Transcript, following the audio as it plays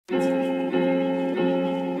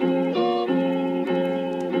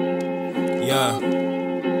Yeah.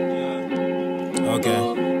 Okay.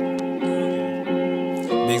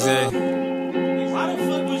 BigxZay. Why the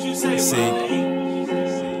fuck would you say See.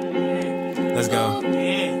 Let's go.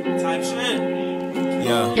 Yeah, type shit.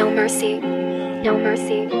 Yeah. No mercy, no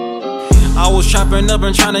mercy. I was trapping up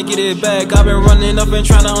and trying to get it back. I've been running up and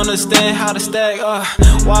trying to understand how to stack.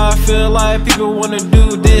 Why I feel like people wanna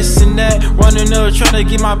do this and that. Running up, trying to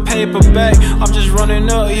get my paper back. I'm just running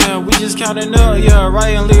up, yeah, we just counting up, yeah.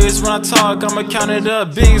 Writing lyrics when I talk, I'ma count it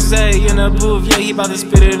up. BigxZay in the booth, yeah, he about to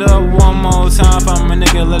spit it up one more time. If I'm a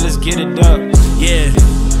nigga, let us get it up. Yeah.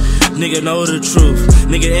 Nigga know the truth,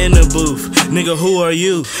 nigga in the booth. Nigga, who are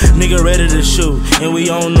you? Nigga ready to shoot, and we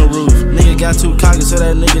on the roof. Nigga got too cocky, so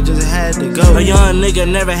that nigga just had to go. A young nigga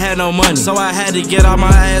never had no money, so I had to get out my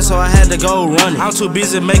ass, so I had to go running. I'm too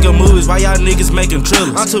busy making movies, while y'all niggas making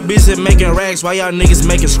thrillers. I'm too busy making racks, while y'all niggas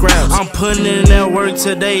making scraps. I'm putting in that work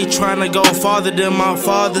today, trying to go farther than my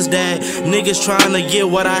father's dad. Niggas trying to get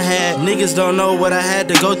what I had. Niggas don't know what I had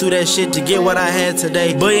to go through that shit to get what I had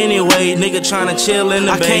today. But anyway, nigga trying to chill in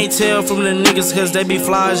the bay. I can't tell from the niggas cause they be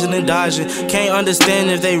flodging and dodging. Can't understand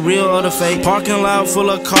if they real or the fake. Parking lot full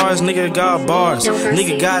of cars, nigga got bars.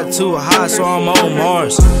 Nigga got too hot, so I'm on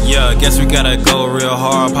Mars. Yeah, guess we gotta go real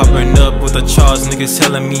hard. Popping up with the charts, niggas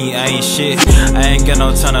telling me I ain't shit. I ain't got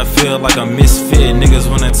no time to feel like a misfit. Niggas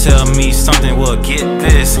wanna tell me something, well get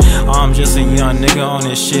this. I'm just a young nigga on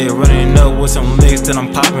this shit, running up with some licks that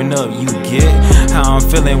I'm popping up. You get how I'm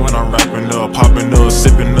feeling when I'm rapping up, popping up,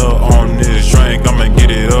 sipping up on this drink. I'ma get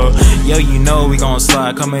it up. Yo, you know we gon'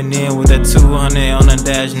 slide, coming in with that 200 on the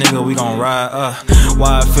dash, nigga, we gon' ride.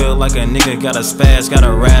 Why I feel like a nigga got a spaz, got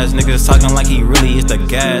a razz, niggas talking like he really is the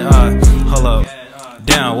guy. Hold up.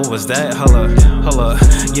 Damn, what was that? Hold up,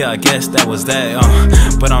 yeah, I guess that was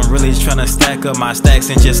that, but I'm really trying to stack up my stacks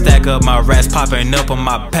and just stack up my rats popping up on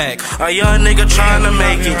my pack. A young nigga trying to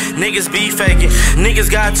make it, niggas be faking. Niggas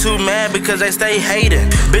got too mad because they stay hating.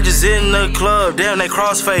 Bitches in the club, damn they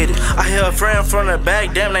crossfaded. I hear a friend from the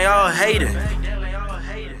back, damn they all hating.